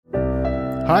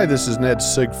Hi, this is Ned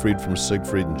Siegfried from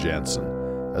Siegfried and Jensen.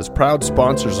 As proud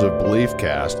sponsors of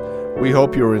BeliefCast, we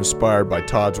hope you are inspired by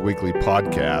Todd's weekly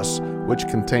podcasts, which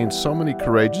contain so many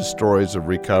courageous stories of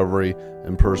recovery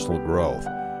and personal growth.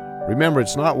 Remember,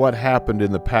 it's not what happened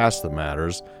in the past that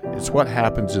matters, it's what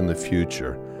happens in the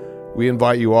future. We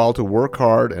invite you all to work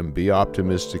hard and be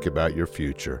optimistic about your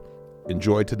future.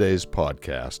 Enjoy today's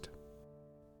podcast.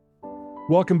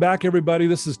 Welcome back, everybody.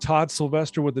 This is Todd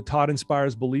Sylvester with the Todd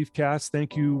Inspires BeliefCast.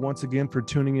 Thank you once again for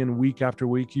tuning in week after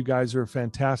week. You guys are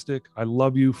fantastic. I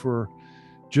love you for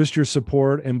just your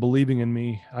support and believing in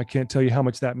me. I can't tell you how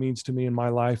much that means to me in my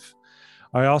life.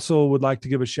 I also would like to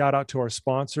give a shout out to our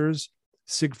sponsors,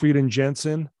 Siegfried and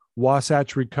Jensen,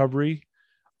 Wasatch Recovery,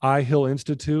 iHill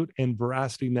Institute, and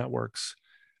Veracity Networks.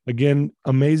 Again,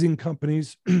 amazing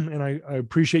companies, and I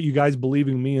appreciate you guys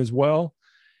believing in me as well.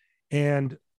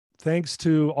 And thanks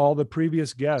to all the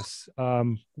previous guests.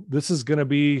 This is going to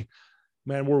be,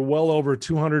 man, we're well over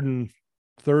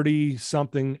 230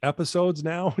 something episodes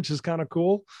now, which is kind of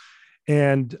cool.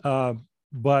 And,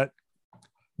 but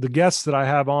the guests that I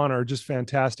have on are just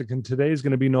fantastic. And today is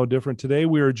going to be no different. Today,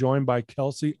 we are joined by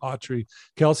Kelsey Autry.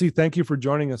 Kelsey, thank you for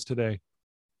joining us today.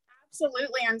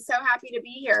 Absolutely. I'm so happy to be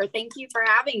here. Thank you for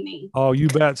having me. Oh, you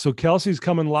bet. So Kelsey's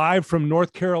coming live from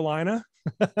North Carolina.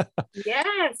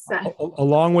 Yes. A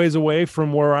long ways away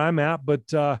from where I'm at,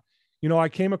 but I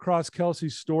came across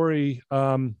Kelsey's story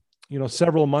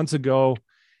several months ago,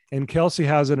 and Kelsey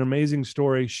has an amazing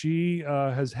story. She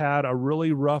has had a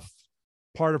really rough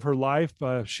part of her life.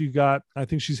 I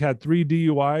think she's had 3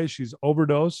 DUIs. She's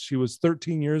overdosed. She was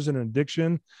 13 years in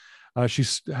addiction.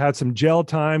 She's had some jail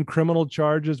time, criminal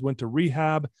charges, went to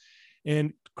rehab.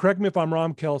 And correct me if I'm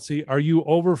wrong, Kelsey, are you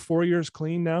over 4 years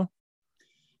clean now?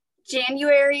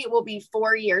 January will be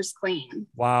 4 years clean.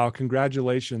 Wow.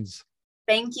 Congratulations.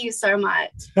 Thank you so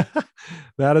much.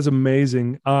 That is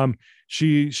amazing.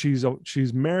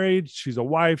 She's married. She's a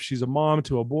wife. She's a mom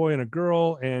to a boy and a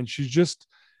girl. And she's just,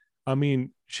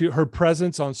 her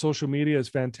presence on social media is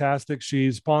fantastic.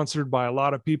 She's sponsored by a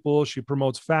lot of people. She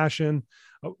promotes fashion,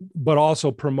 but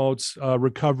also promotes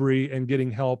recovery and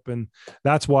getting help. And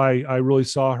that's why I really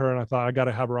saw her and I thought I got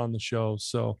to have her on the show.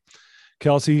 So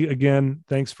Kelsey, again,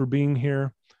 thanks for being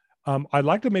here. I'd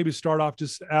like to maybe start off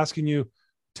just asking you,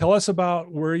 tell us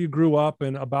about where you grew up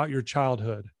and about your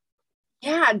childhood.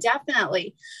 Yeah,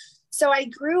 definitely. So I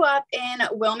grew up in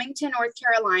Wilmington, North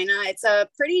Carolina. It's a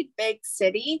pretty big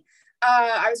city.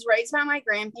 I was raised by my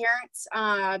grandparents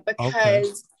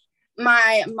because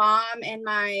my mom and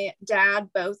my dad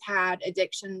both had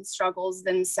addiction struggles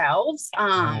themselves.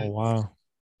 Oh, wow.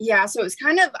 Yeah, so I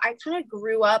kind of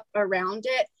grew up around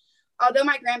it. Although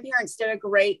my grandparents did a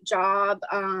great job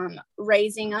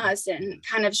raising us and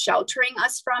kind of sheltering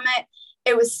us from it,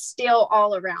 it was still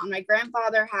all around. My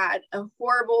grandfather had a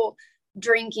horrible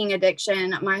drinking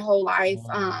addiction my whole life.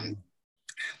 Wow.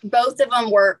 Both of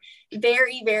them were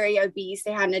very, very obese.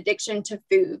 They had an addiction to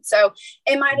food. So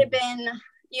it might have been,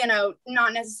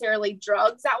 not necessarily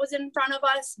drugs that was in front of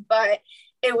us, but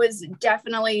it was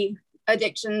definitely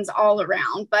addictions all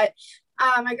around. But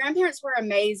my grandparents were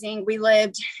amazing. We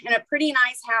lived in a pretty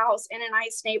nice house in a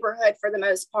nice neighborhood for the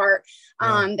most part.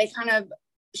 They kind of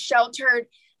sheltered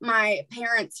my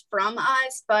parents from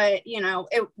us, but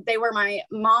they were my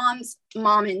mom's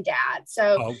mom and dad.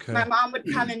 So my mom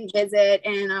would come and visit,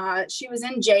 and she was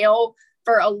in jail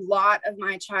for a lot of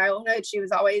my childhood. She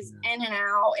was always in and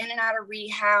out of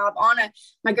rehab.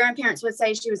 My grandparents would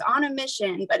say she was on a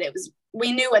mission, but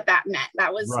we knew what that meant.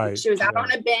 That was right. She was out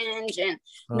on a binge, and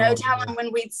no telling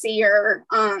when we'd see her.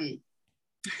 But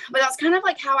that's kind of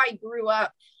like how I grew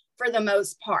up for the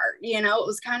most part. It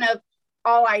was kind of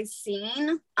all I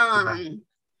seen.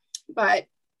 But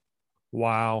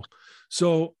wow.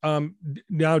 So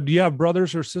now, do you have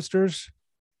brothers or sisters?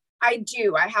 I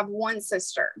do. I have one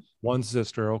sister. One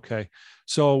sister. Okay.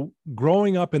 So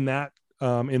growing up in that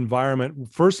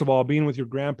environment, first of all, being with your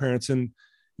grandparents, and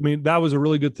that was a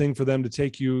really good thing for them to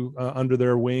take you under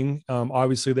their wing.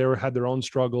 Obviously they had their own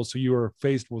struggles, so you were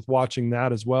faced with watching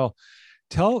that as well.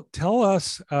 Tell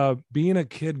us, being a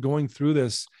kid going through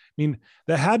this,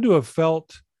 that had to have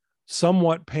felt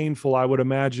somewhat painful, I would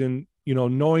imagine,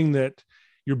 knowing that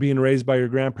you're being raised by your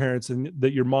grandparents and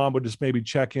that your mom would just maybe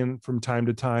check in from time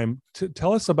to time.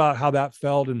 Tell us about how that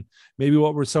felt and maybe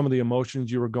what were some of the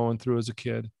emotions you were going through as a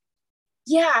kid.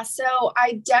 Yeah, so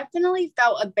I definitely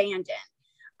felt abandoned.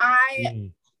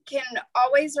 I can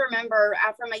always remember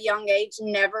from a young age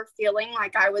never feeling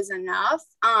like I was enough.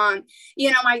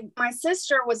 My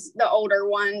sister was the older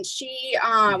one. She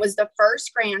was the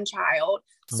first grandchild.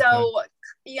 Okay. So,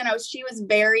 she was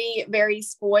very, very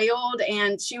spoiled,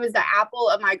 and she was the apple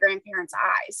of my grandparents'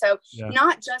 eye. So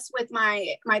not just with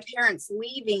my parents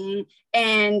leaving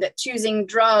and choosing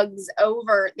drugs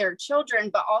over their children,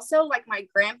 but also like my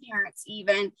grandparents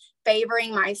even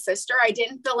favoring my sister. I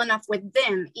didn't feel enough with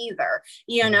them either,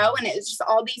 and it's just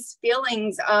all these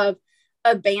feelings of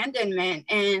abandonment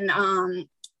and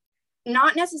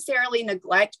not necessarily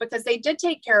neglect, because they did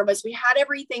take care of us. We had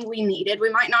everything we needed.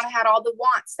 We might not have had all the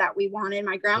wants that we wanted.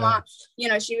 My grandma,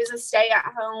 she was a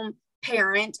stay-at-home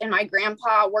parent, and my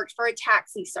grandpa worked for a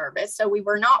taxi service. So we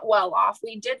were not well off.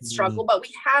 We did struggle, but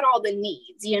we had all the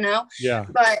needs,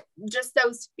 But just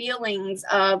those feelings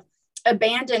of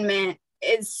abandonment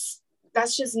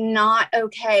that's just not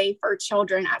okay for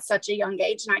children at such a young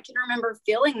age. And I can remember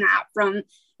feeling that from,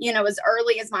 as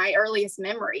early as my earliest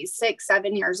memories, 6,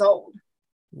 7 years old.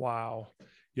 Wow.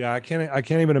 Yeah. I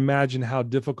can't even imagine how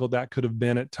difficult that could have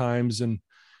been at times. And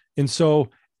so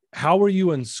how were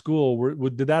you in school?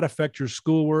 Did that affect your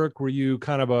schoolwork? Were you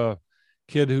kind of a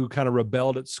kid who kind of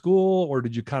rebelled at school, or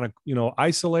did you kind of,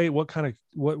 isolate?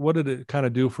 What did it kind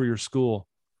of do for your school?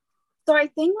 So I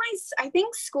think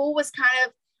school was kind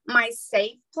of my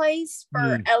safe place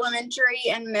for elementary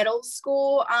and middle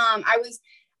school.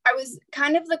 I was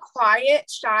kind of the quiet,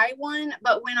 shy one,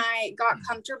 but when I got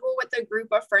comfortable with a group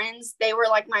of friends, they were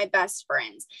like my best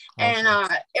friends. Okay. And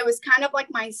it was kind of like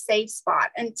my safe spot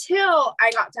until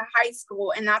I got to high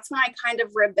school. And that's when I kind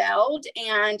of rebelled,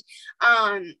 and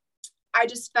I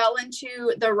just fell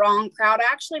into the wrong crowd.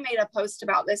 I actually made a post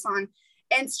about this on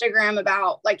Instagram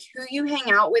about like who you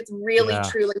hang out with really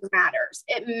truly matters.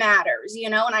 It matters,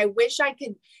 and I wish I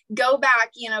could go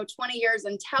back, 20 years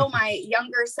and tell my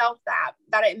younger self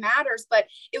that it matters. But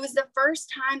it was the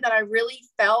first time that I really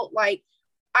felt like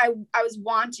I was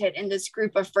wanted in this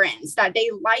group of friends, that they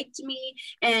liked me.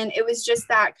 And it was just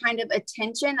that kind of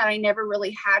attention that I never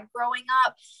really had growing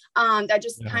up. That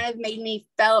just kind of made me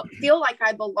feel like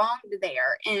I belonged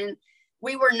there. And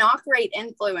we were not great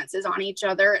influences on each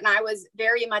other. And I was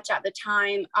very much at the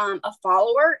time a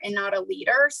follower and not a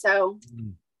leader. So.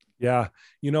 Yeah.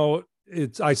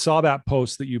 I saw that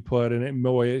post that you put, and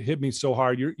it hit me so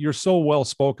hard. You're so well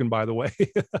spoken, by the way.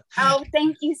 Oh,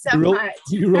 thank you so much.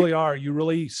 You really are. You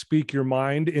really speak your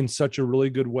mind in such a really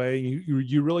good way.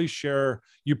 You really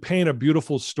you paint a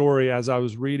beautiful story as I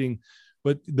was reading.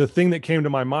 But the thing that came to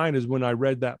my mind is when I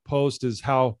read that post is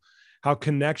how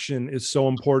connection is so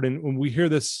important. When we hear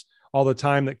this all the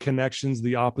time, that connection's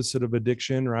the opposite of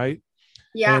addiction, right?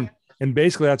 Yeah. And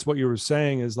basically that's what you were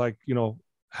saying is like,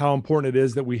 how important it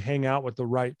is that we hang out with the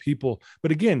right people.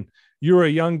 But again, you're a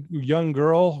young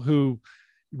girl who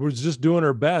was just doing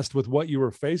her best with what you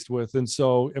were faced with. And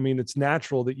so, I mean, it's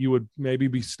natural that you would maybe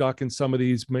be stuck in some of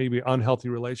these maybe unhealthy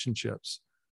relationships.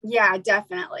 Yeah,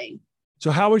 definitely.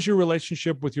 So how was your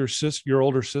relationship with your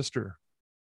older sister?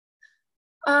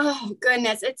 Oh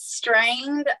goodness, it's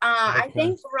strained. Okay. I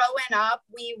think growing up,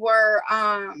 we were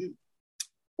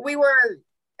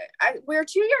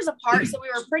 2 years apart, so we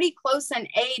were pretty close in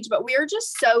age, but we were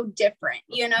just so different,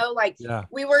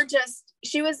 we were just,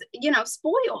 she was,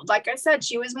 spoiled. Like I said,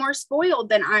 she was more spoiled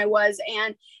than I was.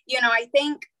 And, I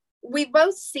think we've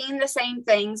both seen the same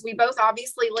things. We both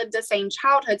obviously lived the same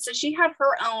childhood. So she had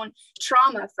her own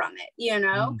trauma from it,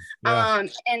 and,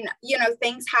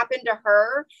 things happened to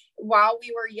her while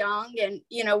we were young and,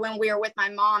 when we were with my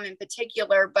mom in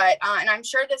particular, but, and I'm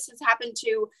sure this has happened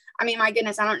to, my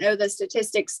goodness, I don't know the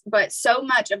statistics, but so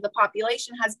much of the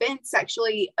population has been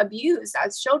sexually abused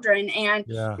as children. And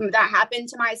that happened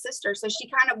to my sister. So she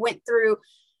kind of went through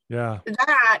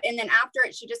that. And then after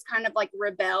it, she just kind of like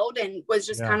rebelled and was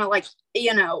just kind of like,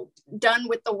 done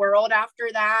with the world after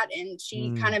that. And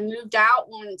she kind of moved out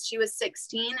when she was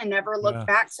 16 and never looked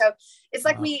back. So it's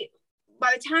like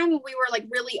by the time we were like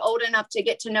really old enough to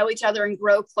get to know each other and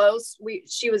grow close,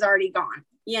 she was already gone.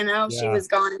 She was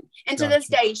gone. And to this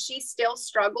day, she still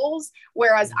struggles,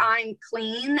 whereas I'm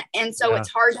clean. And so it's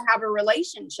hard to have a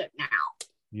relationship now.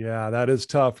 Yeah, that is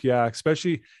tough. Yeah,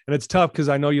 especially, and it's tough because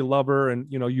I know you love her and,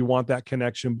 you want that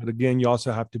connection, but again, you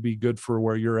also have to be good for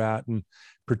where you're at and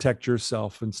protect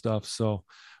yourself and stuff. So,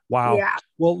 wow. Yeah.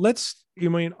 Well,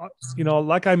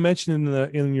 like I mentioned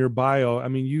in your bio,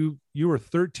 you were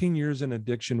 13 years in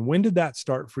addiction. When did that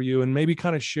start for you? And maybe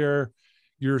kind of share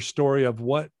your story of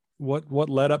what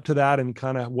led up to that and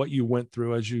kind of what you went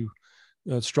through as you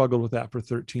struggled with that for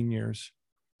 13 years.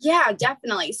 Yeah,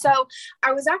 definitely. So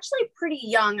I was actually pretty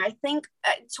young, I think,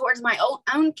 towards my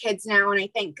own kids now. And I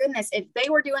think, goodness, if they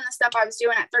were doing the stuff I was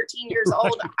doing at 13 years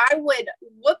old, I would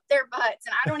whoop their butts.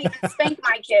 And I don't even spank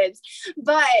my kids.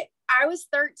 But I was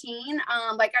 13.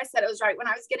 Like I said, it was right when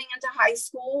I was getting into high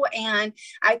school, and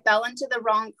I fell into the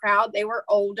wrong crowd. They were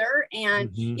older, and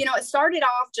it started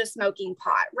off just smoking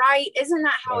pot, right? Isn't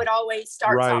that how it always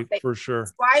starts off? For sure.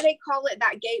 That's why they call it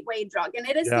that gateway drug, and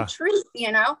it is the truth,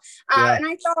 And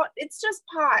I thought it's just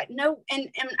pot. No, and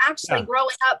actually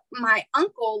growing up, my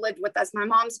uncle lived with us, my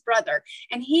mom's brother,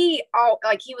 and he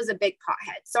was a big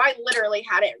pothead. So I literally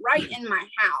had it right in my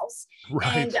house,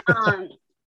 and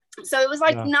so it was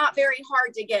not very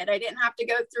hard to get. I didn't have to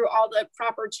go through all the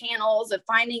proper channels of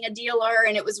finding a dealer,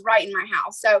 and it was right in my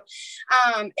house. So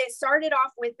it started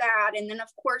off with that. And then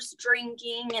of course,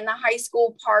 drinking and the high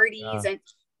school parties, and,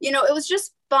 it was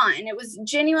just fun. It was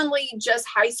genuinely just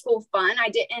high school fun. I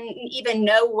didn't even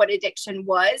know what addiction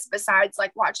was, besides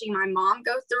like watching my mom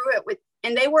go through it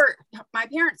and my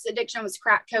parents' addiction was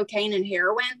crack cocaine and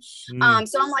heroin.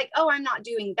 So I'm like, oh, I'm not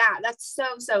doing that. That's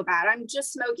so bad. I'm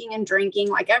just smoking and drinking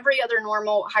like every other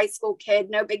normal high school kid.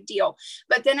 No big deal.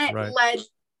 But then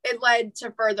it led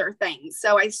to further things.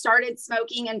 So I started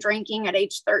smoking and drinking at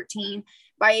age 13.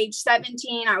 By age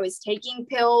 17, I was taking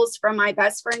pills from my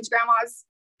best friend's grandma's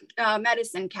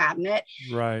medicine cabinet.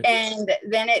 Right. And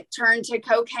then it turned to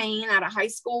cocaine at a high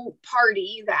school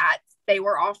party that they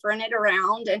were offering it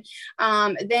around. And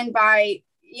then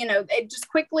it just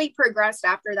quickly progressed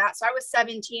after that. So I was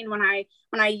 17 when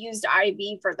I used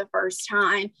IV for the first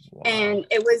time. Wow. And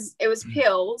it was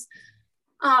pills.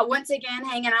 Once again,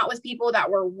 hanging out with people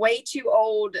that were way too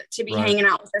old to be hanging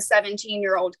out with a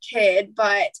 17-year-old kid.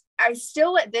 But I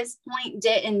still at this point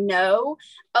didn't know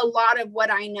a lot of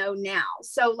what I know now.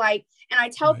 So and I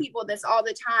tell people this all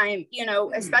the time,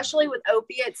 especially with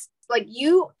opiates,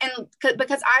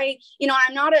 because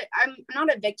I'm not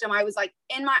a victim. I was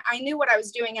I knew what I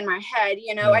was doing in my head,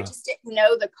 I just didn't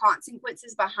know the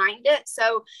consequences behind it.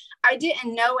 So I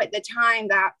didn't know at the time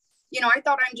that, I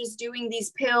thought I'm just doing these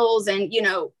pills and,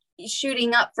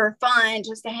 shooting up for fun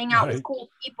just to hang out with cool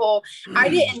people. I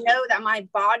didn't know that my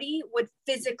body would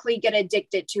physically get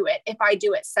addicted to it if I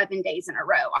do it 7 days in a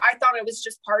row. I thought it was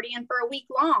just partying for a week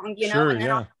long, and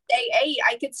then on day 8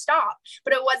 I could stop,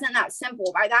 but it wasn't that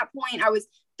simple. By that point I was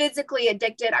physically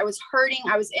addicted. I was hurting.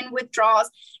 I was in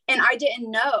withdrawals, and I didn't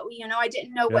know, I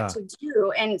didn't know what to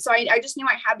do. And so I just knew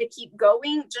I had to keep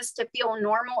going just to feel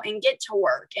normal and get to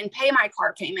work and pay my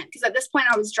car payment. Because at this point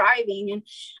I was driving and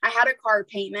I had a car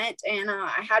payment, and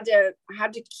I had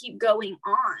to keep going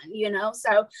on,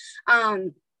 so,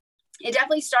 it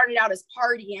definitely started out as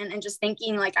partying and just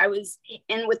thinking like I was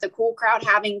in with the cool crowd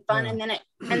having fun. And then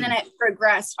it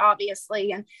progressed,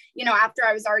 obviously. And, after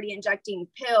I was already injecting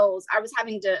pills, I was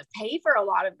having to pay for a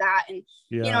lot of that. And,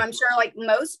 I'm sure like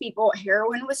most people,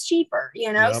 heroin was cheaper,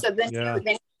 so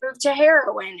then moved to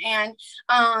heroin. And,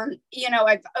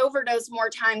 I've overdosed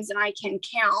more times than I can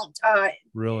count.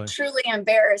 Really? Truly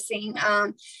embarrassing.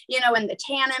 In the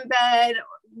tanning bed,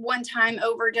 one time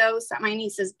overdose at my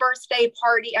niece's birthday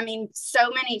party. I mean, so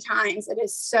many times. It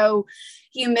is so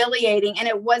humiliating. And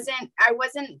I wasn't,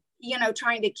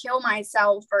 trying to kill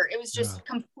myself, or it was just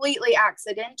completely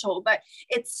accidental, but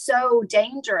it's so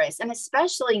dangerous. And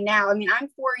especially now, I mean, I'm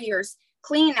 4 years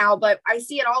clean now, but I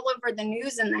see it all over the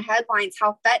news and the headlines,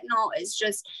 how fentanyl is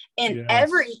just in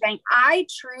everything. I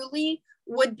truly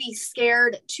would be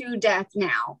scared to death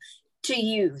now to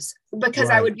use, because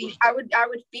I would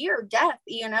fear death.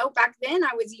 Back then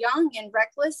I was young and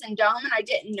reckless and dumb, and I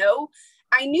didn't know.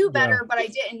 I knew better, but I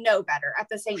didn't know better at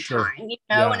the same time,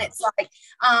 and it's like,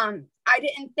 I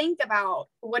didn't think about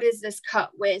what is this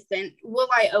cut with, and will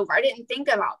I over, I didn't think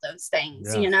about those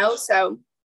things, so.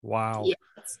 Wow. Yeah.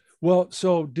 Well,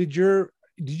 so did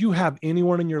you have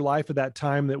anyone in your life at that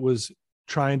time that was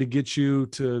trying to get you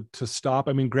to stop?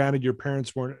 I mean, granted, your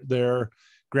parents weren't there,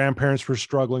 grandparents were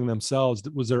struggling themselves.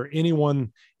 Was there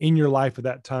anyone in your life at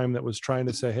that time that was trying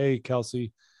to say, hey,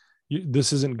 Kelsey,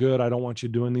 this isn't good, I don't want you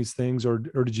doing these things, or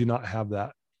did you not have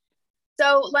that?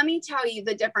 So let me tell you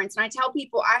the difference. And I tell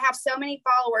people, I have so many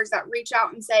followers that reach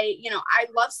out and say, I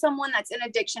love someone that's in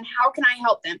addiction. How can I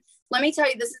help them? Let me tell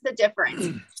you, this is the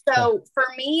difference. So for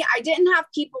me, I didn't have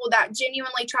people that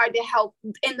genuinely tried to help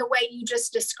in the way you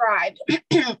just described.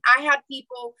 I had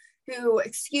people who,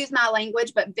 excuse my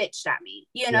language, but bitched at me,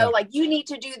 like, you need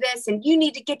to do this and you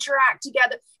need to get your act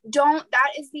together.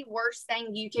 That is the worst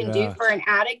thing you can do for an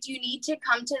addict. You need to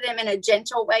come to them in a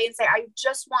gentle way and say, I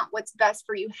just want what's best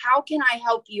for you. How can I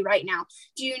help you right now?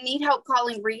 Do you need help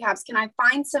calling rehabs? Can I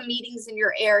find some meetings in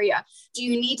your area? Do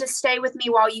you need to stay with me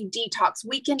while you detox?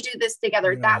 We can do this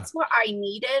together. Yeah. That's what I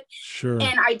needed. Sure.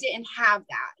 And I didn't have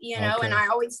that, you know, Okay. and I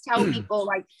always tell people,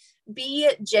 like, be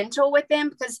gentle with them,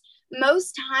 because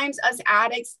most times us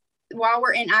addicts, while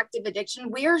we're in active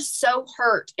addiction, we are so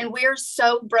hurt and we're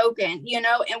so broken, you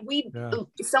know, and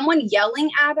someone yelling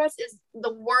at us is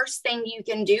the worst thing you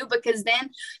can do, because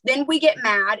then we get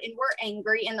mad and we're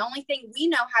angry. And the only thing we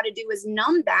know how to do is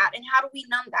numb that. And how do we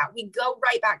numb that? We go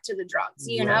right back to the drugs,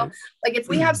 you know, like if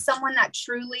we have someone that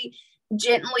truly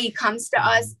gently comes to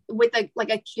us with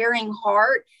a caring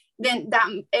heart, then that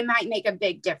it might make a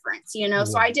big difference, you know?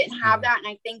 So I didn't have that. And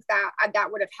I think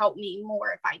that would have helped me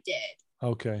more if I did.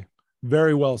 Okay.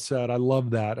 Very well said. I love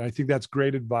that. I think that's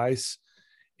great advice.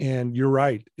 And you're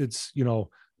right. It's, you know,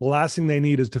 the last thing they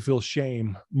need is to feel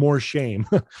more shame,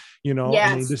 you know,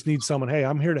 and they just need someone, hey,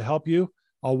 I'm here to help you.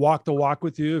 I'll walk the walk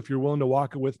with you. If you're willing to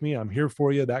walk it with me, I'm here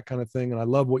for you, that kind of thing. And I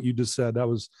love what you just said. That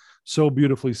was so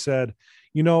beautifully said.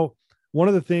 You know, one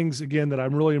of the things, again, that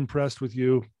I'm really impressed with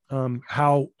you,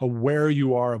 how aware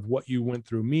you are of what you went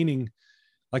through, meaning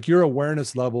like your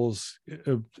awareness levels,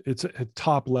 it's a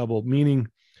top level, meaning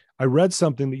I read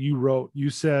something that you wrote.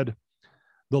 You said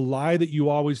the lie that you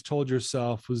always told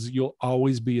yourself was you'll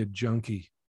always be a junkie.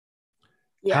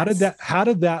 Yes. How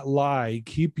did that lie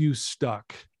keep you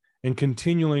stuck and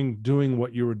continuing doing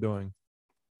what you were doing?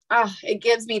 Oh, it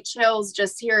gives me chills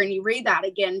just hearing you read that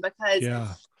again, because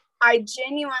I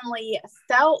genuinely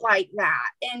felt like that.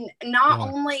 And not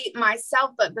only myself,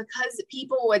 but because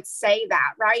people would say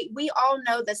that, right? We all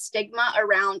know the stigma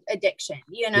around addiction,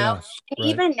 you know, and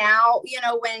even now, you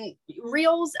know, when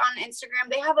reels on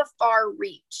Instagram, they have a far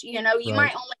reach, you know, you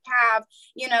might only have,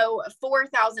 you know,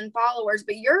 4,000 followers,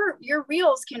 but your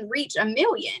reels can reach 1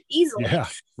 million easily.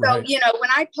 So, you know, when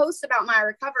I post about my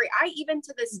recovery, I even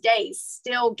to this day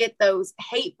still get those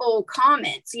hateful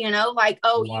comments, you know, like,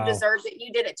 oh, you deserved it.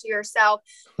 You did it to yourself,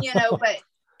 you know, but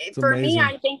for me,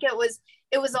 I think it was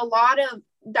a lot of,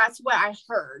 that's what I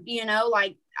heard, you know,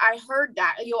 like I heard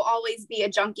that you'll always be a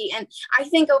junkie. And I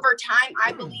think over time,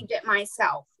 I believed it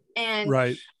myself. And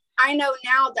I know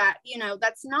now that, you know,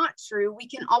 that's not true. We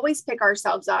can always pick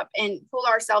ourselves up and pull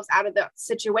ourselves out of the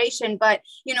situation. But,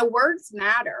 you know, words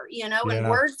matter, you know, and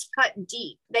words cut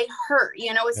deep. They hurt,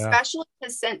 you know, especially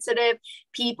to sensitive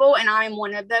people. And I'm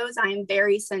one of those. I am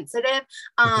very sensitive.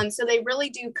 So they really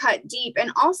do cut deep.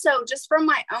 And also just from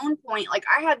my own point, like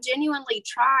I have genuinely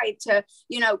tried to,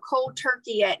 you know, cold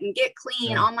turkey it and get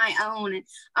clean on my own.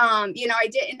 And, you know,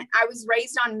 I was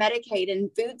raised on Medicaid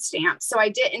and food stamps. So I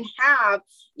didn't have,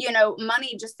 you know,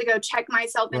 money just to go check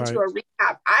myself into a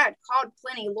rehab. I had called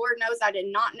plenty. Lord knows I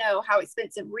did not know how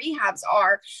expensive rehabs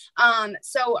are.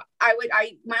 So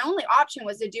my only option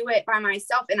was to do it by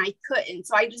myself, and I couldn't.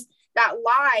 So that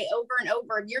lie over and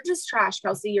over, you're just trash,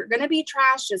 Kelsey. You're going to be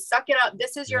trash. Just suck it up.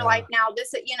 This is your life now.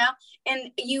 You know,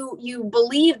 and you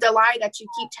believe the lie that you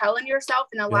keep telling yourself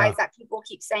and the lies that people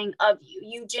keep saying of you.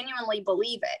 You genuinely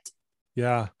believe it.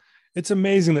 Yeah. It's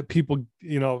amazing that people,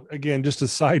 you know, again, just a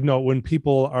side note, when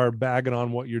people are bagging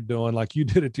on what you're doing, like you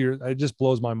did it it just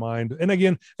blows my mind. And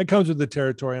again, it comes with the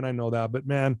territory, and I know that, but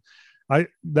man,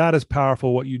 that is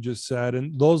powerful what you just said.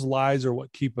 And those lies are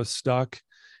what keep us stuck.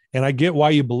 And I get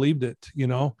why you believed it, you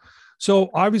know? So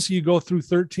obviously you go through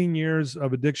 13 years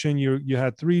of addiction. You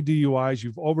had 3 DUIs,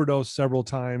 you've overdosed several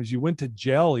times. You went to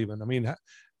jail even. I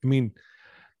mean,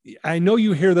 I know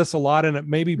you hear this a lot and it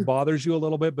maybe bothers you a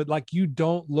little bit, but like, you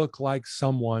don't look like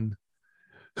someone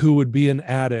who would be an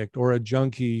addict or a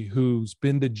junkie who's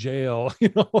been to jail, you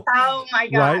know? Oh my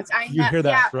gosh. Right? You hear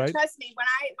that, right? Trust me, when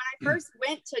I first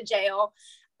went to jail,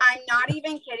 I'm not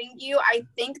even kidding you. I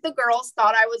think the girls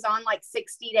thought I was on like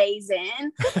 60 days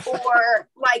in, or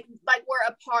like we're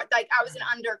apart. Like I was an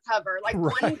undercover, like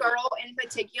one girl in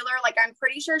particular, like I'm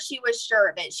pretty sure she was sure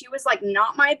of it. She was like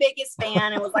not my biggest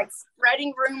fan. It was like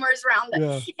spreading rumors around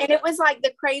and it was like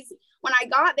the crazy. When I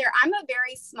got there, I'm a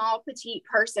very small, petite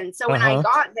person. So when I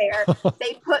got there,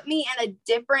 they put me in a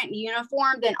different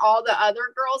uniform than all the other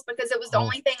girls because it was the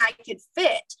only thing I could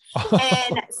fit.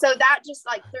 And so that just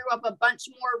like threw up a bunch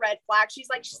more red flags. She's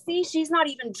like, see, she's not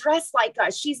even dressed like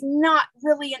us. She's not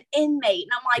really an inmate.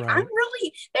 And I'm like,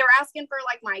 they were asking for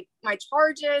like my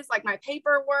charges, like my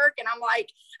paperwork. And I'm like,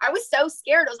 I was so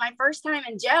scared. It was my first time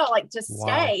in jail, like to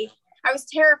stay. I was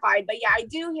terrified, but yeah, I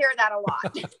do hear that a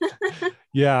lot.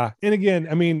 Yeah. And again,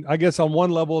 I mean, I guess on one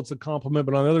level it's a compliment,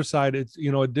 but on the other side, it's,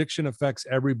 you know, addiction affects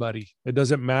everybody. It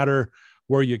doesn't matter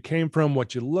where you came from,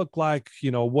 what you look like,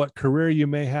 you know, what career you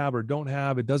may have or don't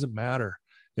have. It doesn't matter.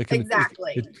 It can,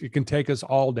 it can take us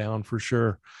all down for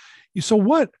sure. So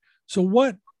what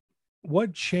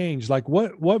changed? Like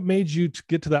what made you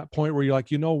get to that point where you're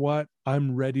like, you know what,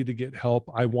 I'm ready to get help.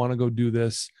 I want to go do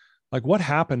this. Like, what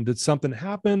happened? Did something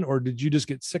happen, or did you just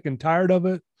get sick and tired of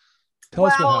it? Tell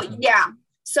us what happened. Yeah.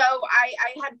 So I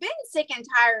had been sick and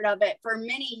tired of it for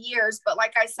many years, but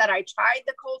like I said, I tried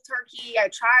the cold turkey.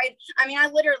 I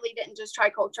literally didn't just try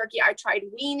cold turkey. I tried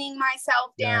weaning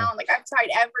myself down. Like I've tried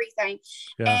everything.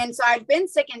 Yeah. And so I'd been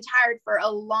sick and tired for a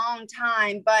long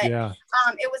time, but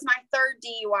it was my third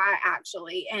DUI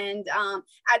actually. And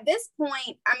at this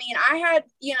point, I had,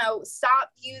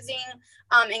 stopped using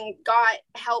and got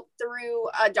help through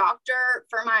a doctor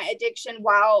for my addiction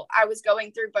while I was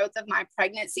going through both of my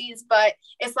pregnancies. But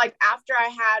it's like after I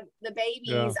had the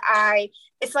babies,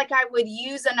 it's like I would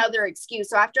use another excuse.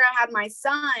 So after I had my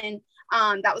son,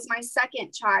 that was my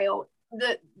second child,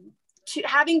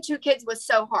 having two kids was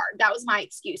so hard. That was my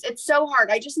excuse. It's so hard.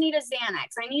 I just need a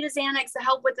Xanax. I need a Xanax to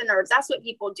help with the nerves. That's what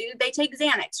people do. They take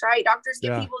Xanax, right? Doctors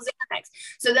give people Xanax.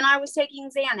 So then I was taking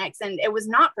Xanax and it was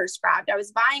not prescribed. I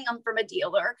was buying them from a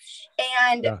dealer.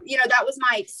 And, that was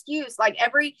my excuse.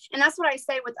 And that's what I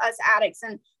say with us addicts.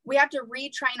 And we have to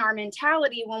retrain our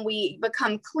mentality when we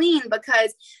become clean,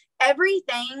 because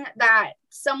everything that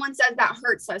someone says that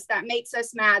hurts us, that makes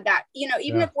us mad, that,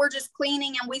 even if we're just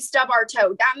cleaning and we stub our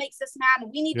toe, that makes us mad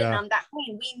and we need to numb that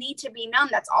pain. We need to be numb.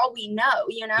 That's all we know,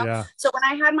 So when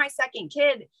I had my second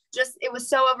kid, it was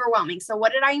so overwhelming. So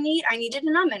what did I need? I needed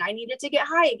to numb it. I needed to get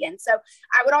high again. So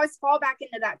I would always fall back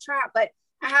into that trap. But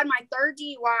I had my third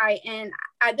DUI, and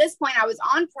at this point I was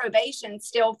on probation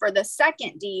still for the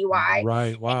second DUI.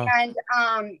 Right. Wow. And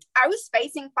I was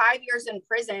facing 5 years in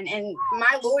prison, and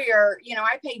my lawyer,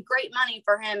 I paid great money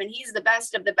for him, and he's the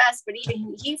best of the best. But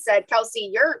even he said,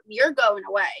 Kelsey, you're going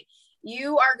away.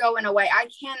 You are going away. I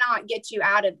cannot get you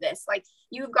out of this. Like,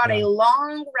 you've got a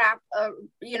long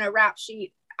rap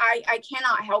sheet. I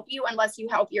cannot help you unless you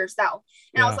help yourself.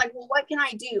 And I was like, well, what can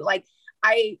I do? Like,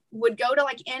 I would go to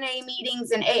NA meetings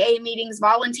and AA meetings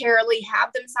voluntarily,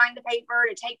 have them sign the paper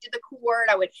to take to the court.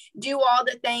 I would do all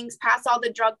the things, pass all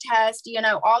the drug tests,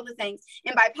 all the things.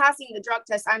 And by passing the drug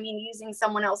test, I mean using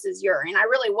someone else's urine. I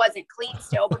really wasn't clean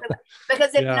still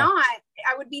because if not,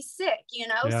 I would be sick,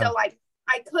 So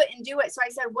I couldn't do it. So I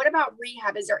said, what about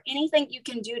rehab? Is there anything you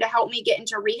can do to help me get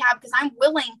into rehab? Because I'm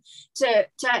willing to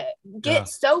get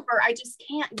sober. I just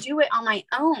can't do it on my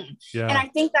own. Yeah. And I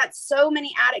think that so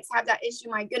many addicts have that issue.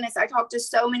 My goodness, I talk to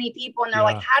so many people and they're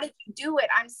like, how did you do it?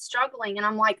 I'm struggling. And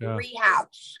I'm like, rehab.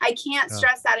 I can't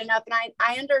stress that enough. And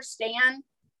I understand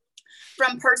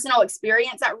from personal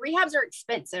experience that rehabs are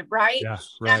expensive, right? Yeah, right.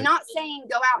 And I'm not saying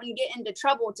go out and get into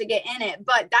trouble to get in it,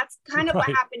 but that's kind of what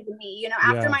happened to me.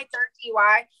 After my third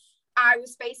DUI, I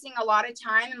was facing a lot of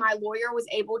time, and my lawyer was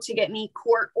able to get me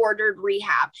court-ordered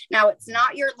rehab. Now, it's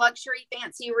not your luxury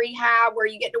fancy rehab where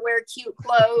you get to wear cute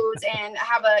clothes and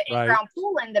have an in-ground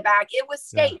pool in the back. It was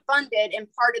state-funded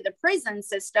and part of the prison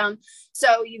system.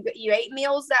 So you ate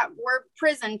meals that were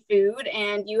prison food,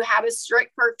 and you had a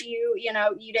strict curfew.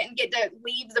 You didn't get to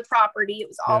leave the property. It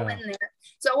was all in there.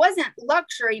 So it wasn't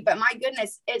luxury, but my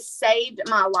goodness, it saved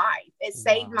my life. It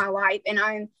saved my life, and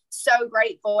I'm so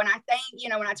grateful. And I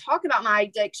think, when I talk about my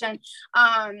addiction,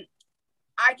 I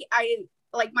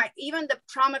like even the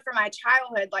trauma from my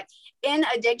childhood, like in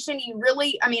addiction, you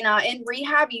really, in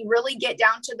rehab, you really get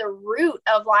down to the root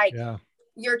of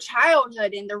your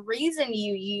childhood and the reason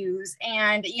you use,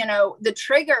 and, the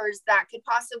triggers that could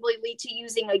possibly lead to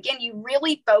using again. You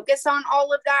really focus on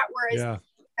all of that. Whereas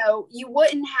you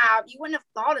wouldn't have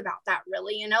thought about that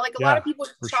really, like a lot of people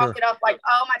chalk it up like,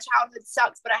 oh, my childhood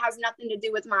sucks, but it has nothing to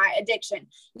do with my addiction.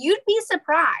 You'd be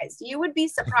surprised. You would be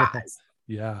surprised.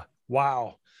 Yeah.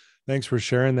 Wow. Thanks for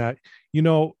sharing that.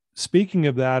 Speaking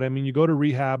of that, you go to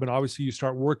rehab and obviously you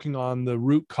start working on the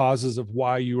root causes of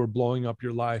why you were blowing up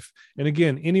your life. And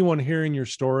again, anyone hearing your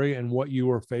story and what you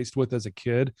were faced with as a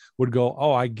kid would go,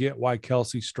 oh, I get why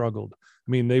Kelsey struggled.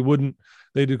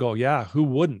 They'd go, yeah, who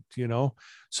wouldn't,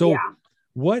 So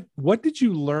what did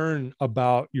you learn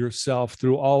about yourself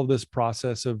through all of this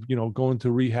process of, going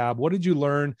to rehab? What did you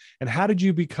learn, and how did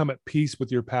you become at peace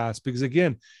with your past? Because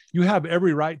again, you have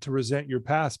every right to resent your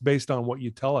past based on what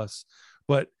you tell us,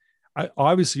 but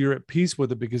obviously you're at peace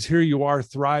with it because here you are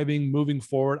thriving, moving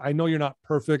forward. I know you're not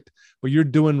perfect, but you're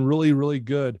doing really, really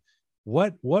good.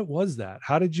 What was that?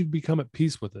 How did you become at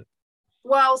peace with it?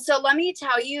 Well, so let me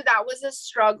tell you, that was a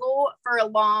struggle for a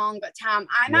long time.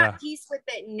 I'm at peace with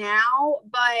it now,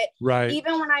 but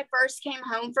even when I first came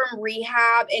home from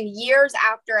rehab and years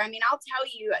after, I'll tell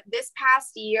you, this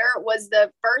past year was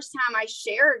the first time I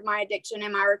shared my addiction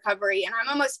and my recovery, and I'm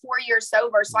almost 4 years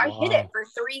sober. So I hid it for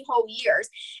 3 whole years.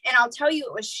 And I'll tell you,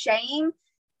 it was shame,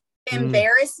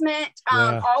 embarrassment,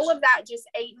 all of that just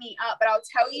ate me up. But I'll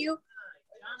tell you,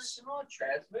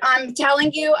 I'm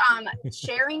telling you,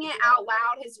 sharing it out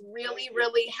loud has really,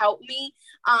 really helped me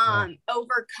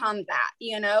overcome that,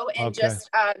 and just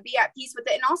be at peace with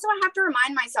it. And also I have to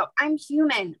remind myself, I'm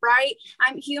human, right?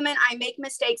 I'm human. I make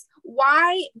mistakes.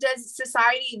 Why does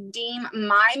society deem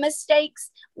my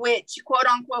mistakes, which quote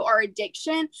unquote are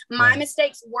addiction, my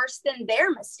mistakes worse than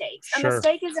their mistakes? A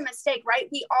mistake is a mistake, right?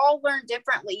 We all learn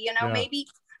differently, maybe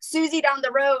Susie down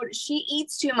the road, she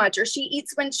eats too much, or she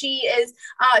eats when she is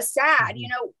sad.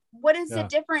 What is the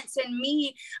difference in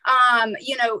me,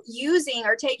 using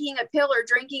or taking a pill or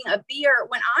drinking a beer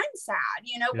when I'm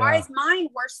sad? Why is mine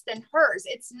worse than hers?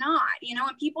 It's not, and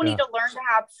people need to learn to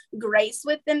have grace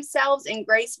with themselves and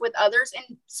grace with others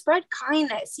and spread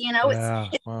kindness.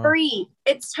 It's free.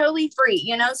 It's totally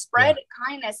free, spread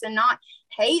kindness and not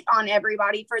hate on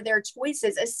everybody for their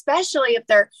choices, especially if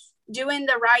they're doing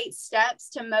the right steps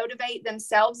to motivate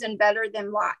themselves and better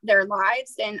their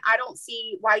lives. And I don't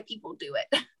see why people do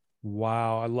it.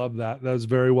 Wow. I love that. That was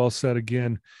very well said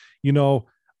again.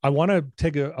 I want to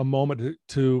take a moment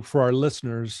for our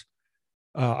listeners.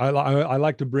 I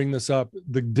like to bring this up,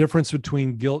 the difference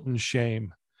between guilt and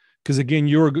shame. Because again,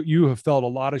 you have felt a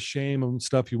lot of shame and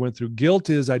stuff you went through. Guilt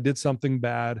is I did something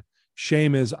bad.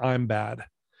 Shame is I'm bad.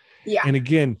 Yeah. And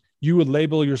again, you would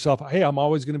label yourself, hey, I'm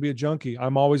always going to be a junkie.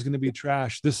 I'm always going to be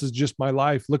trash. This is just my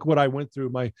life. Look what I went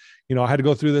through. I had to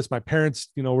go through this. My parents,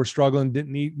 were struggling,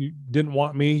 didn't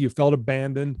want me. You felt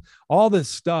abandoned, all this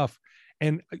stuff.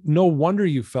 And no wonder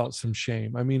you felt some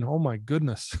shame. I mean, oh my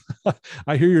goodness.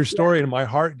 I hear your story and my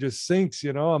heart just sinks,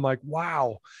 I'm like,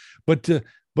 wow. But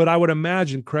I would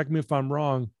imagine, correct me if I'm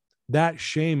wrong, that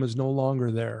shame is no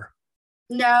longer there.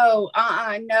 No,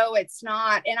 no, it's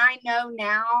not. And I know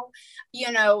now,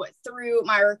 through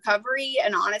my recovery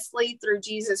and honestly through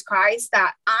Jesus Christ,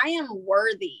 that I am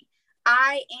worthy.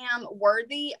 I am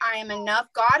worthy. I am enough.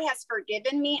 God has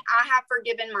forgiven me. I have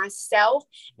forgiven myself.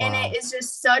 Wow. And it is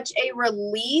just such a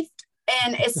relief.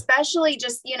 And especially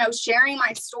just, sharing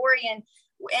my story and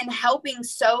helping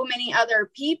so many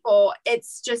other people,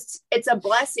 it's a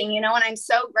blessing, and I'm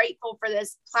so grateful for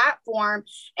this platform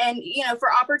and,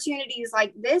 for opportunities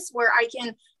like this where I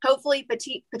can hopefully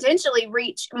potentially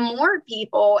reach more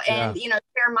people and,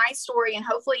 share my story and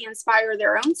hopefully inspire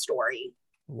their own story.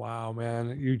 Wow,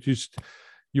 man.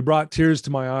 You brought tears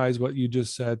to my eyes, what you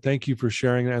just said. Thank you for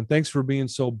sharing that. And thanks for being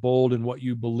so bold in what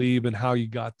you believe and how you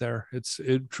got there.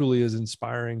 It truly is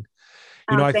inspiring.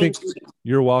 I think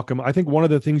you're welcome. I think one of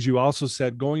the things you also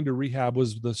said, going to rehab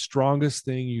was the strongest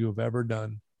thing you have ever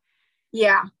done.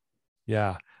 Yeah.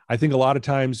 Yeah. I think a lot of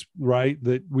times, right,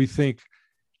 that we think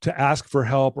to ask for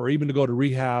help or even to go to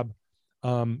rehab,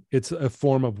 it's a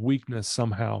form of weakness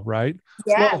somehow, right?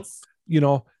 Yes.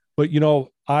 Well, but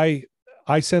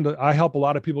I help a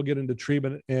lot of people get into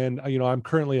treatment, and I'm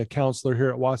currently a counselor here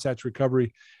at Wasatch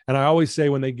Recovery. And I always say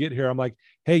when they get here, I'm like,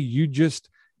 hey, you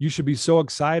should be so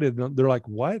excited. And they're like,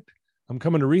 what? I'm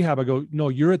coming to rehab. I go, no,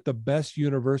 you're at the best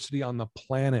university on the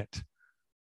planet.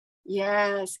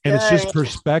 Yes. And it's just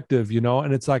perspective,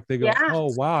 and it's like, they go,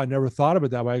 oh, wow, I never thought of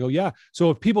it that way. I go, yeah.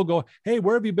 So if people go, hey,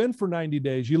 where have you been for 90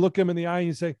 days? You look them in the eye and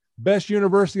you say, best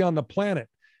university on the planet.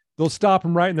 They'll stop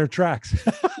them right in their tracks.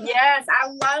 Yes. I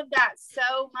love that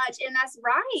so much. And that's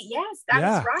right. Yes,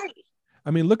 that is right.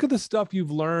 I mean, look at the stuff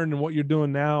you've learned and what you're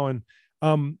doing now. And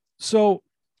so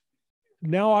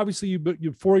now obviously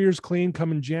you're 4 years clean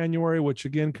coming January, which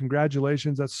again,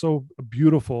 congratulations. That's so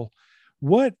beautiful.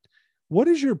 What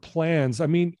is your plans? I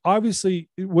mean, obviously,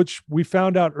 which we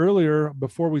found out earlier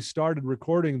before we started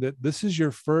recording, that this is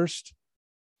your first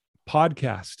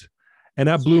podcast. And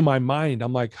that blew my mind.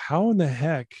 I'm like, how in the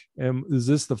heck is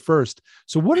this the first?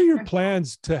 So what are your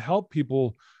plans to help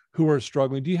people who are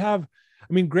struggling?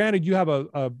 Granted, you have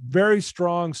a very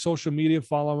strong social media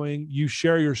following. You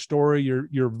share your story.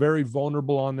 You're very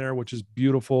vulnerable on there, which is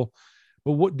beautiful.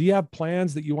 But what do you have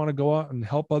plans that you want to go out and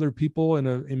help other people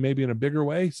in maybe in a bigger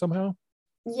way somehow?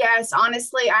 Yes,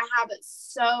 honestly, I have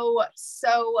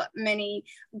so many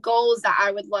goals that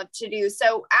I would love to do.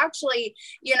 So actually,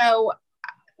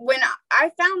 when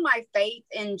I found my faith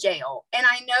in jail, and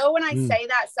I know when I say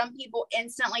that, some people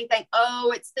instantly think,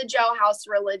 oh, it's the jailhouse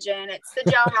religion. It's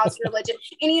the jailhouse religion.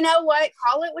 And you know what?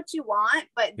 Call it what you want,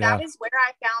 but that is where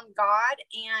I found God.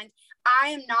 And I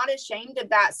am not ashamed of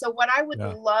that. So what I would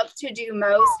love to do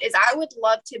most is I would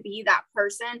love to be that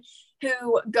person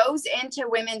who goes into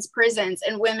women's prisons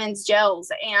and women's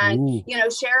jails and, Ooh. you know,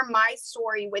 share my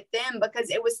story with them, because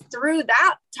it was through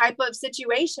that type of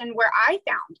situation where I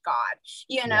found God,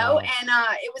 you know. Wow. And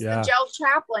it was Yeah. the jail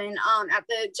chaplain at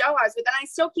the jail I was with. And I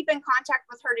still keep in contact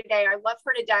with her today. I love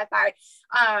her to death. I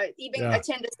even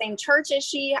attend the same church as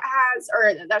she has,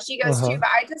 or that she goes to, but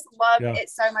I just love it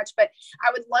so much. But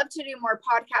I would love to do more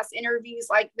podcast interviews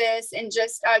like this and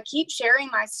just keep sharing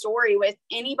my story with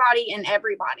anybody and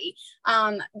everybody.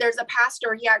 There's a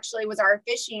pastor, he actually was our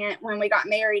officiant when we got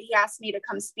married. He asked me to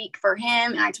come speak for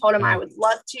him, and I told him I would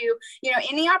love to. You know,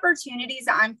 any opportunities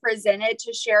that I'm presented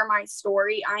to share my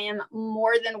story, I am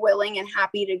more than willing and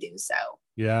happy to do so.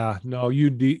 Yeah, no, you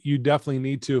definitely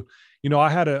need to. You know, I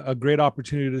had a great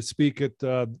opportunity to speak at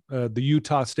the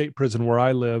Utah State Prison where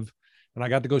I live, and I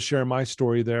got to go share my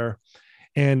story there.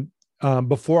 And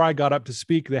before I got up to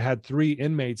speak, they had 3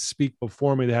 inmates speak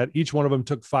before me. They had, each one of them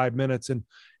took 5 minutes. And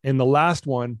in the last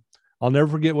one, I'll never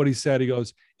forget what he said. He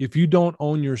goes, "If you don't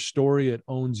own your story, it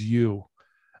owns you."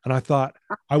 And I thought,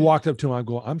 I walked up to him, I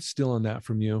go, "I'm stealing that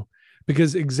from you,"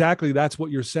 because exactly that's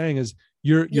what you're saying is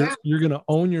you're going to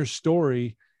own your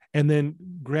story. And then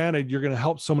granted, you're going to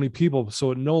help so many people,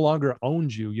 so it no longer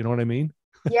owns you. You know what I mean?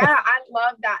 Yeah, I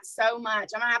love that so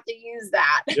much. I'm gonna have to use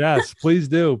that. Yes, please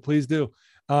do. Please do.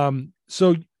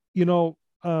 So, you know,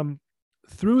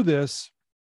 through this,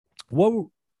 what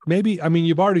maybe, I mean,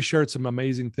 you've already shared some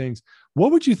amazing things.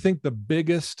 What would you think the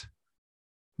biggest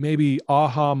maybe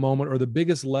aha moment or the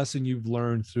biggest lesson you've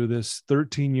learned through this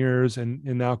 13 years and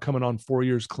now coming on 4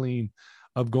 years clean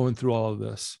of going through all of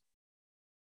this?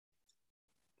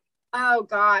 Oh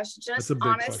gosh, just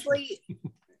honestly,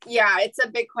 yeah, it's a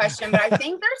big question, but I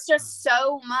think there's just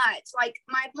so much. Like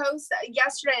my post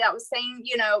yesterday that was saying,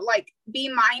 you know, like be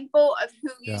mindful of who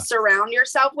you surround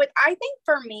yourself with. I think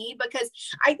for me, because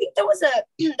I think there was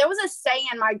a saying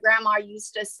my grandma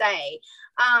used to say,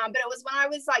 but it was when I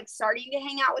was like starting to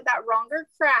hang out with that wronger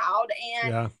crowd,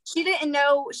 and she didn't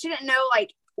know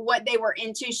like what they were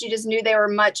into. She just knew they were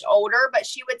much older, but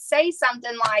she would say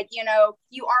something like, you know,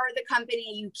 "You are the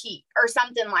company you keep," or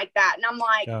something like that. And I'm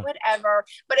like, whatever.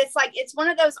 But it's like, it's one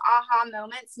of those aha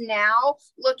moments now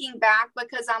looking back,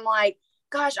 because I'm like,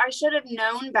 gosh, I should have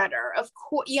known better. Of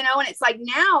course, you know, and it's like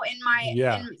now in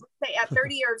my, at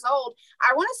 30 years old,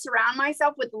 I want to surround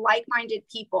myself with like-minded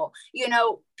people, you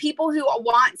know, people who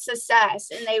want success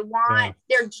and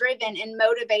they're driven and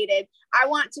motivated. I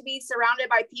want to be surrounded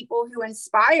by people who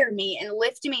inspire me and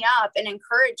lift me up and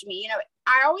encourage me. You know,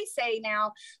 I always say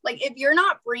now, like, if you're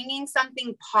not bringing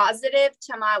something positive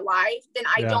to my life, then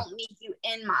I don't need you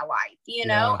in my life, you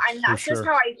know, and that's just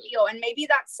how I feel. And maybe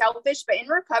that's selfish, but in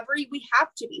recovery, we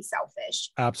have to be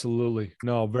selfish. Absolutely.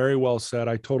 No, very well said.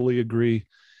 I totally agree.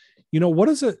 You know, what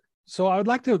is it? So I would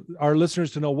like our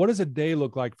listeners to know, what does a day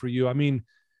look like for you? I mean,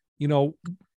 you know,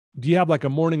 do you have like a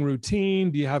morning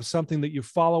routine? Do you have something that you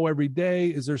follow every day?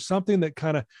 Is there something that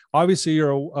kind of, obviously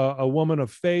you're a woman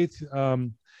of faith,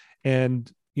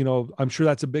 and, you know, I'm sure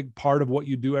that's a big part of what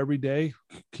you do every day.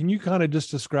 Can you kind of just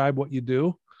describe what you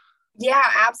do? Yeah,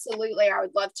 absolutely. I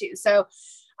would love to. So,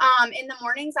 in the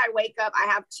mornings I wake up,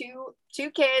 I have two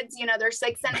kids, you know, they're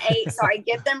 6 and 8. So I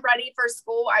get them ready for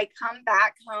school. I come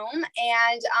back home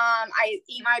and, I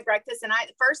eat my breakfast, and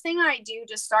the first thing I do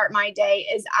to start my day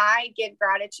is I give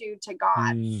gratitude to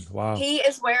God. Wow. He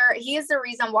is the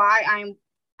reason why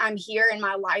I'm here in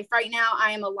my life right now.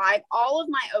 I am alive. All of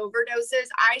my overdoses,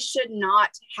 I should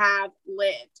not have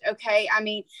lived. Okay. I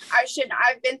mean,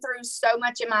 I've been through so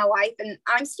much in my life, and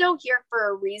I'm still here for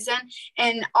a reason,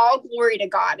 and all glory to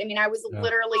God. I mean, I was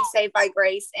literally saved by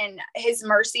grace and his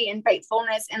mercy and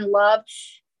faithfulness and love.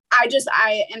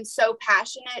 I am so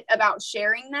passionate about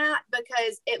sharing that,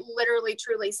 because it literally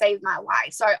truly saved my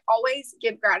life. So I always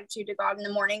give gratitude to God in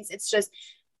the mornings.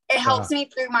 It helps me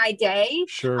through my day.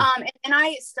 Sure. And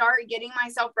I start getting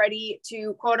myself ready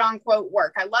to quote unquote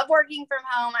work. I love working from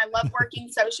home. I love working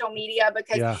social media,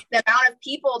 because the amount of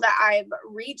people that I've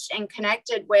reached and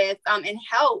connected with and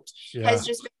helped has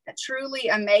just been truly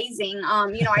amazing.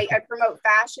 You know, I promote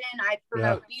fashion. I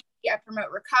promote beauty. I promote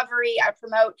recovery. I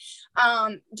promote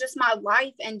just my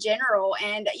life in general.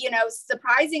 And, you know,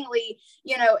 surprisingly,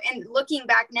 you know, and looking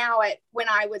back now at when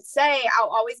I would say I'll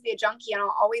always be a junkie and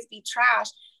I'll always be trash,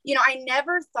 you know, I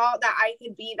never thought that I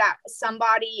could be that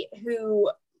somebody who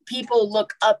people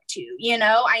look up to, you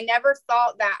know, I never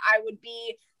thought that I would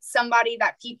be somebody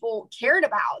that people cared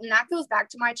about. And that goes back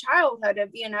to my childhood of,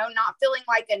 you know, not feeling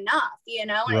like enough, you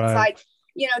know, and it's like,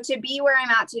 you know, to be where I'm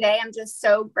at today, I'm just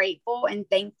so grateful and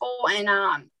thankful. And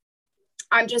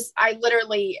I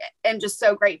literally am just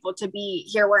so grateful to be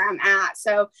here where I'm at.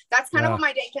 So that's kind of what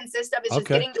my day consists of, is just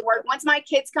getting to work. Once my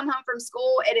kids come home from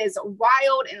school, it is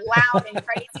wild and loud and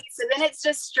crazy. So then it's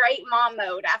just straight mom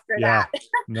mode after that.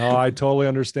 No, I totally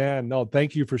understand. No,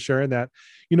 thank you for sharing that.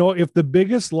 If the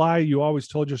biggest lie you always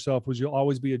told yourself was you'll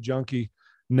always be a junkie,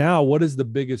 now what is the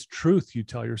biggest truth you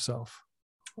tell yourself?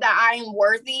 That I am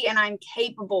worthy and I'm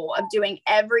capable of doing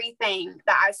everything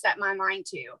that I set my mind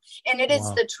to. And it is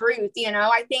the truth.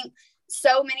 I think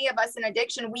so many of us in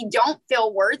addiction, we don't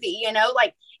feel worthy,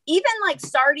 like even like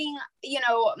starting,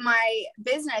 my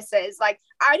businesses, like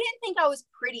I didn't think I was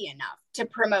pretty enough to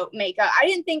promote makeup. I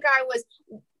didn't think I was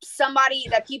somebody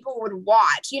that people would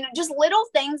watch, just little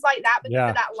things like that because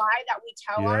of that lie that we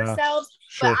tell ourselves.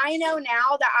 Sure. But I know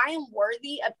now that I am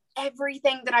worthy of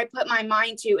everything that I put my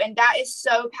mind to. And that is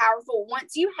so powerful.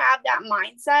 Once you have that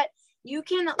mindset, you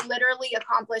can literally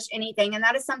accomplish anything. And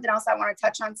that is something else I want to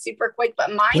touch on super quick, but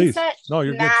mindset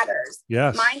matters.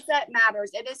 Yes. Mindset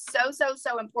matters. It is so, so,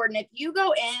 so important. If you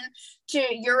go in to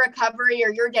your recovery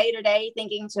or your day to day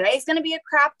thinking today's going to be a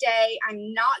crap day,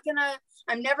 I'm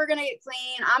never going to get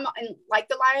clean. And like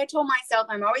the lie I told myself,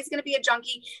 I'm always going to be a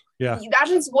junkie. Yeah. That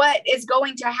is what is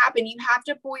going to happen. You have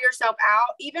to pull yourself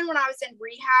out. Even when I was in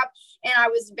rehab and I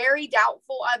was very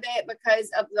doubtful of it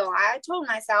because of the lie I told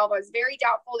myself, I was very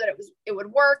doubtful that it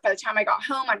would work. By the time I got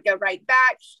home, I'd go right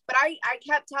back. But I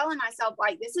kept telling myself,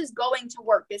 like, this is going to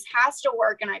work. This has to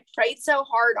work. And I prayed so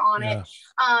hard on it.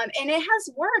 And it has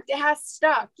worked. It has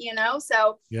stuck,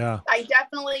 So I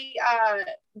definitely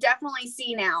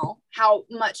see now how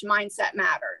much mindset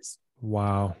matters.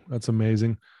 Wow. That's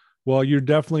amazing. Well, you're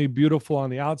definitely beautiful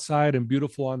on the outside and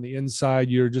beautiful on the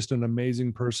inside. You're just an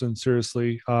amazing person.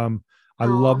 Seriously. I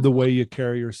love the way you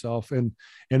carry yourself, and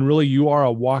really you are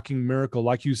a walking miracle.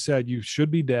 Like you said, you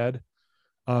should be dead.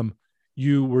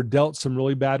 You were dealt some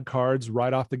really bad cards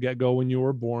right off the get-go when you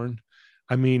were born.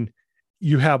 I mean,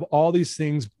 you have all these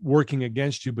things working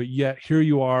against you, but yet here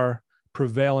you are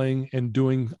prevailing and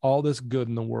doing all this good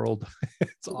in the world.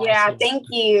 It's awesome. Yeah. Thank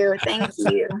you. Thank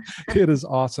you. It is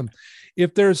awesome.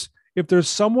 If there's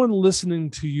someone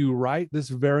listening to you right this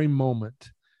very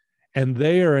moment and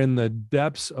they are in the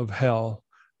depths of hell,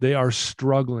 they are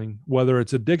struggling, whether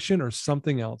it's addiction or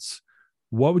something else,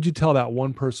 what would you tell that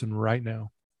one person right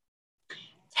now?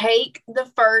 Take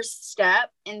the first step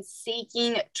in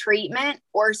seeking treatment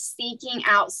or seeking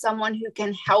out someone who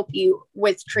can help you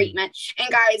with treatment. And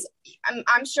guys,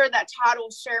 I'm sure that Todd will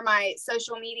share my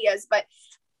social medias, but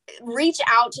reach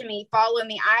out to me, follow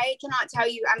me. I cannot tell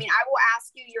you. I mean, I will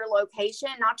ask you your location,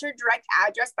 not your direct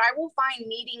address, but I will find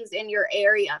meetings in your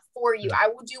area for you. I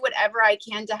will do whatever I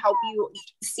can to help you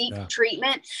seek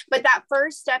treatment. But that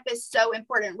first step is so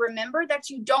important. Remember that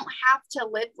you don't have to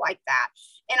live like that.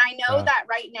 And I know that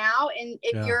right now, and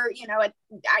if you're,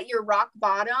 at your rock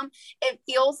bottom, it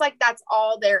feels like that's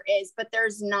all there is, but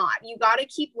there's not. You got to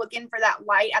keep looking for that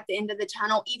light at the end of the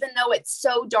tunnel, even though it's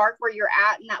so dark where you're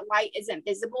at and that light isn't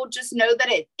visible. Just know that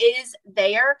it is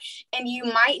there and you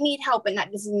might need help. And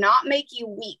that does not make you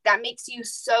weak. That makes you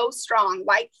so strong.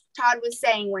 Like Todd was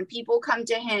saying, when people come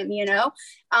to him,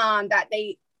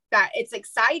 that it's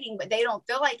exciting, but they don't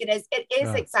feel like it is. It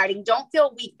is exciting. Don't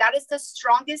feel weak. That is the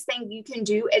strongest thing you can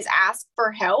do, is ask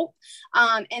for help.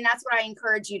 And that's what I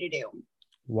encourage you to do.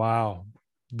 Wow.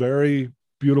 Very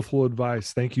beautiful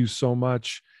advice. Thank you so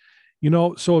much.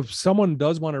 So if someone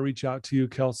does want to reach out to you,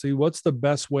 Kelsey, what's the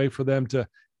best way for them to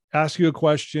ask you a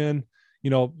question,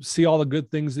 see all the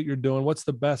good things that you're doing? What's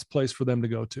the best place for them to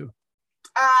go to?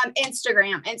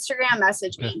 Instagram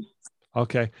message me.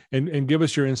 Okay. And give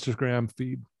us your Instagram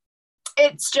feed.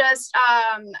 It's just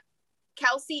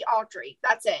Kelsey Autry.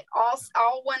 That's it.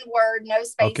 All one word, no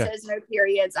spaces, no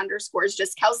periods, underscores,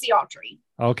 just Kelsey Autry.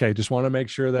 Okay. Just want to make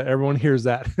sure that everyone hears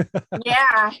that.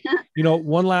 Yeah.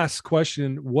 One last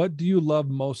question. What do you love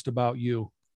most about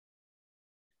you?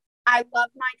 I love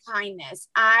my kindness.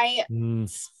 I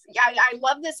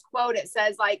love this quote. It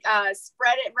says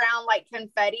spread it around like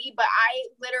confetti, but I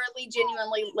literally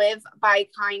genuinely live by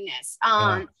kindness,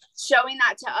 showing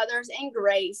that to others, and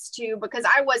grace too, because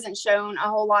I wasn't shown a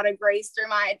whole lot of grace through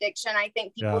my addiction. I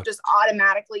think people just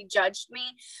automatically judged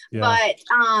me, but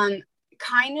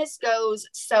kindness goes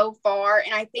so far.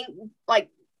 And I think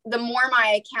the more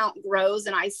my account grows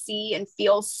and I see and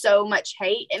feel so much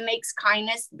hate, it makes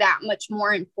kindness that much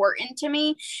more important to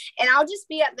me. And I'll just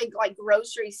be at the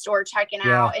grocery store checking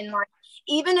out, and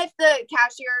even if the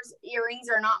cashier's earrings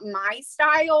are not my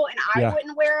style and I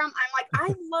wouldn't wear them, I'm like, I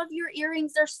love your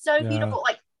earrings. They're so beautiful.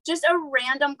 Just a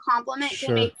random compliment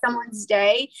can make someone's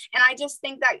day. And I just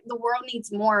think that the world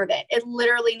needs more of it. It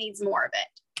literally needs more of it.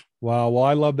 Wow. Well,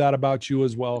 I love that about you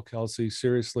as well, Kelsey.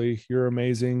 Seriously, you're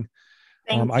amazing.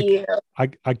 Thank you.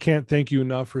 I can't thank you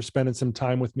enough for spending some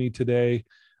time with me today.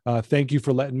 Thank you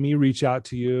for letting me reach out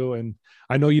to you. And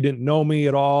I know you didn't know me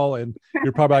at all. And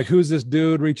you're probably like, who's this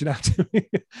dude reaching out to me?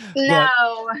 No.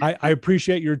 I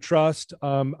appreciate your trust.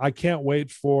 I can't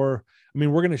wait we're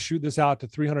going to shoot this out to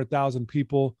 300,000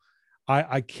 people.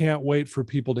 I can't wait for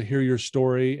people to hear your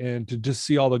story and to just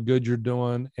see all the good you're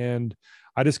doing. And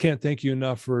I just can't thank you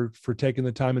enough for taking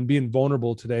the time and being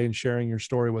vulnerable today and sharing your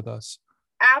story with us.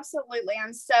 Absolutely.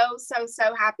 I'm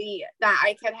so happy that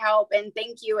I could help. And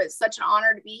thank you. It's such an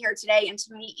honor to be here today and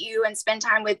to meet you and spend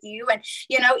time with you. And,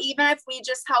 even if we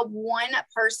just help one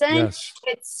person, yes,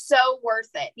 it's so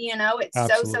worth it. It's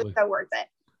Absolutely. so worth it.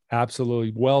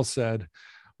 Absolutely. Well said.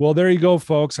 Well, there you go,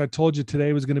 folks. I told you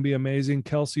today was going to be amazing.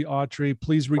 Kelsey Autry,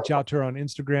 please reach out to her on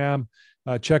Instagram.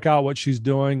 Check out what she's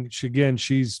doing.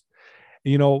 She's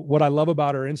what I love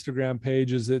about her Instagram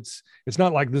page is it's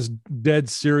not like this dead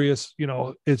serious,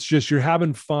 it's just you're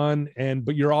having fun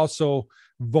but you're also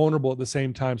vulnerable at the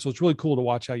same time. So it's really cool to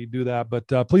watch how you do that.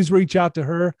 But please reach out to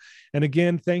her. And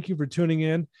again, thank you for tuning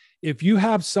in. If you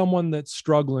have someone that's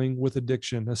struggling with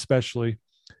addiction, especially,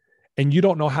 and you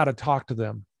don't know how to talk to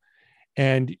them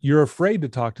and you're afraid to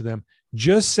talk to them,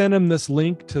 just send them this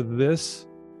link to this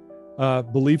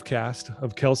Belief Cast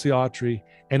of Kelsey Autry,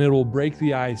 and it will break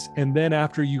the ice. And then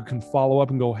after, you can follow up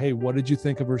and go, hey, what did you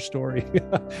think of her story?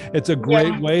 It's a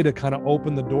great way to kind of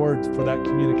open the door for that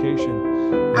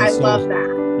communication. I love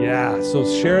that. Yeah. So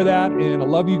share that. And I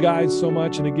love you guys so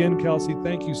much. And again, Kelsey,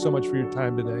 thank you so much for your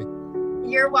time today.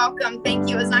 You're welcome. Thank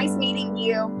you. It was nice meeting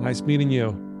you. Nice meeting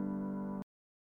you.